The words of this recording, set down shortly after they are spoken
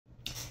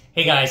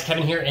Hey guys,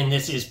 Kevin here, and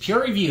this is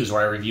Pure Reviews,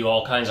 where I review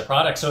all kinds of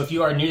products. So if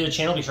you are new to the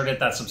channel, be sure to hit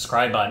that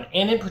subscribe button.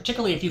 And in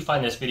particularly, if you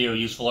find this video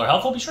useful or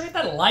helpful, be sure to hit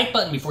that like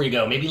button before you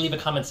go. Maybe leave a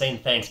comment saying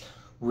thanks.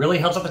 Really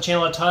helps out the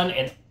channel a ton,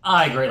 and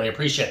I greatly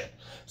appreciate it.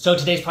 So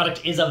today's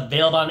product is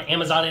available on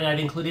Amazon, and I've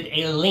included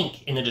a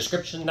link in the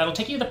description that'll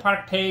take you to the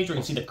product page where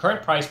you can see the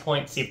current price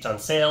point, see if it's on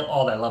sale,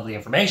 all that lovely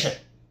information.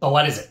 But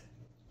what is it?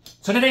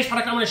 So today's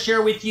product I'm going to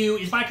share with you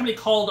is by a company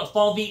called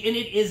Fallvi, and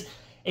it is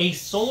a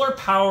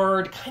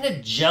solar-powered, kind of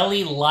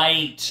jelly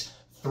light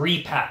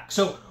 3-pack.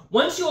 So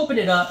once you open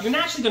it up, you're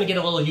naturally going to get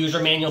a little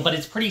user manual, but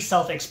it's pretty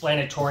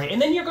self-explanatory.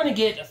 And then you're going to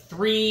get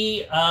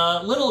 3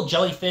 little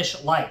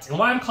jellyfish lights. And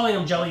why I'm calling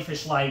them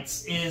jellyfish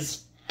lights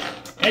is,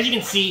 as you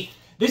can see,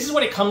 this is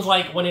what it comes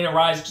like when it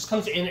arrives. It just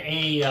comes in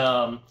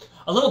a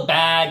little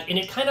bag, and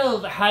it kind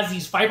of has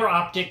these fiber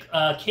optic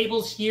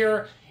cables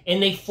here,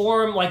 and they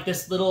form like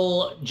this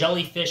little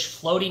jellyfish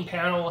floating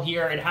panel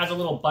here. It has a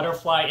little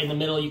butterfly in the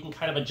middle. You can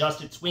kind of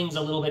adjust its wings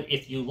a little bit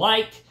if you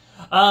like.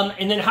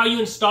 And then how you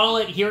install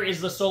it, here is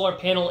the solar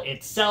panel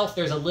itself.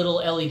 There's a little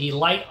LED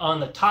light on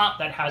the top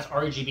that has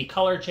RGB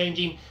color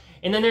changing.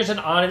 And then there's an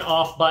on and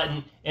off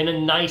button and a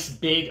nice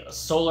big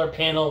solar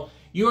panel.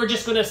 You are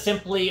just gonna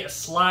simply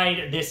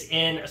slide this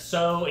in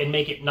so and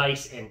make it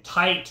nice and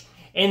tight.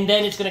 And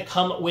then it's gonna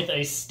come with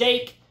a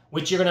stake,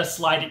 which you're gonna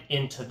slide it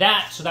into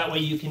that, so that way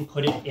you can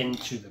put it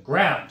into the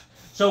ground.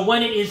 So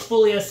when it is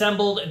fully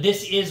assembled,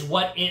 this is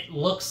what it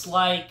looks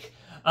like.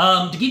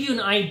 To give you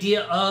an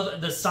idea of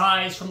the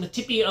size, from the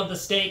tippy of the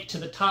stake to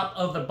the top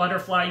of the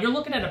butterfly, you're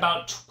looking at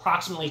about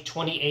approximately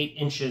 28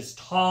 inches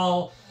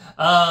tall.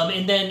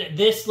 And then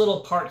this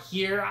little part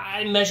here,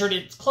 I measured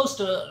it, it's close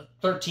to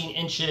 13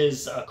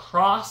 inches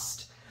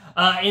across.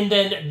 And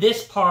then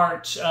this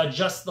part,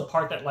 just the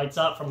part that lights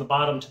up from the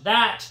bottom to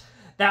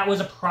that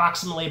was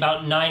approximately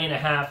about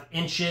 9.5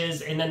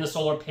 inches, and then the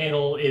solar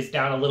panel is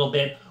down a little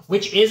bit,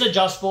 which is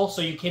adjustable,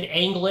 so you can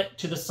angle it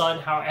to the sun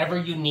however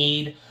you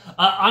need.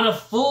 On a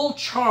full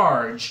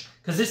charge,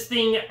 because this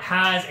thing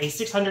has a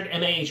 600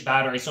 mAh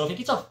battery, so if it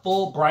gets a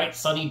full, bright,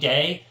 sunny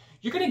day,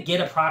 you're going to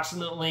get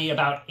approximately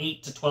about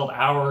 8 to 12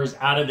 hours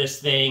out of this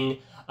thing.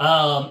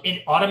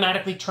 It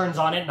automatically turns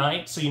on at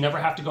night, so you never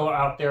have to go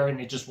out there,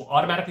 and it just will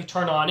automatically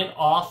turn on and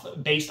off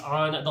based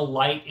on the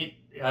light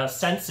it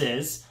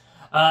senses.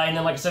 And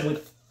then, like I said,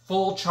 with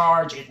full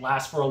charge, it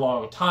lasts for a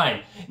long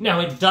time.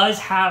 Now, it does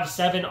have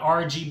 7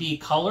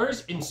 RGB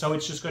colors, and so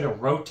it's just going to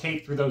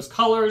rotate through those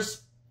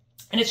colors.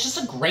 And it's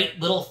just a great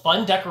little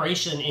fun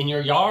decoration in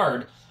your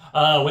yard,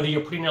 whether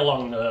you're putting it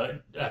along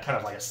the kind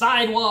of like a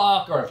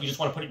sidewalk, or if you just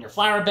want to put it in your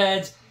flower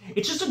beds.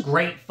 It's just a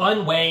great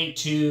fun way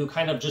to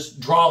kind of just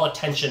draw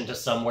attention to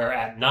somewhere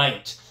at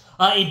night.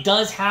 It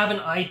does have an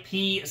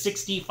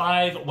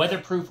IP65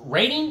 weatherproof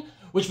rating,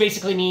 which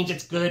basically means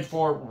it's good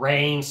for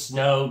rain,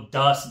 snow,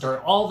 dust, dirt,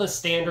 all the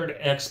standard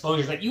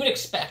exposures that you would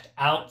expect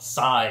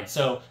outside.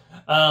 So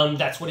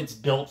that's what it's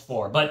built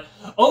for. But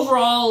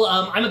overall,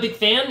 I'm a big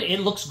fan.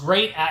 It looks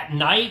great at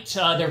night.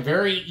 They're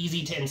very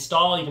easy to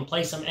install. You can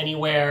place them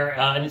anywhere,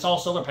 and it's all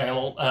solar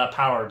panel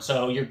powered,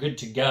 so you're good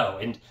to go.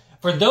 And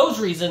for those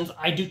reasons,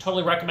 I do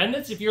totally recommend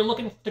this if you're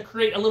looking to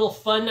create a little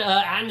fun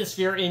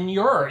atmosphere in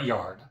your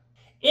yard.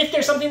 If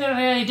there's something that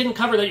I didn't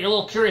cover that you're a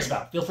little curious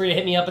about, feel free to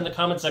hit me up in the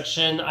comment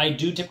section. I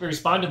do typically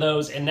respond to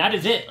those, and that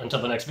is it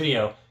until the next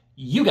video.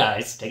 You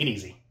guys, take it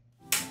easy.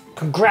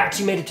 Congrats,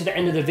 you made it to the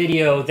end of the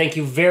video. Thank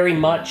you very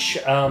much.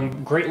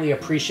 Greatly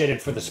appreciated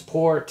for the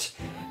support.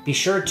 Be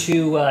sure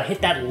to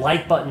hit that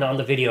like button on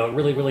the video. It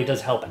really, really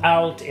does help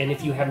out. And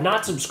if you have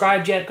not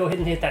subscribed yet, go ahead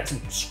and hit that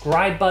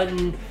subscribe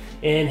button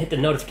and hit the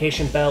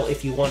notification bell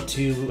if you want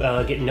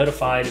to get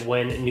notified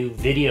when new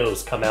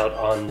videos come out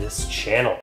on this channel.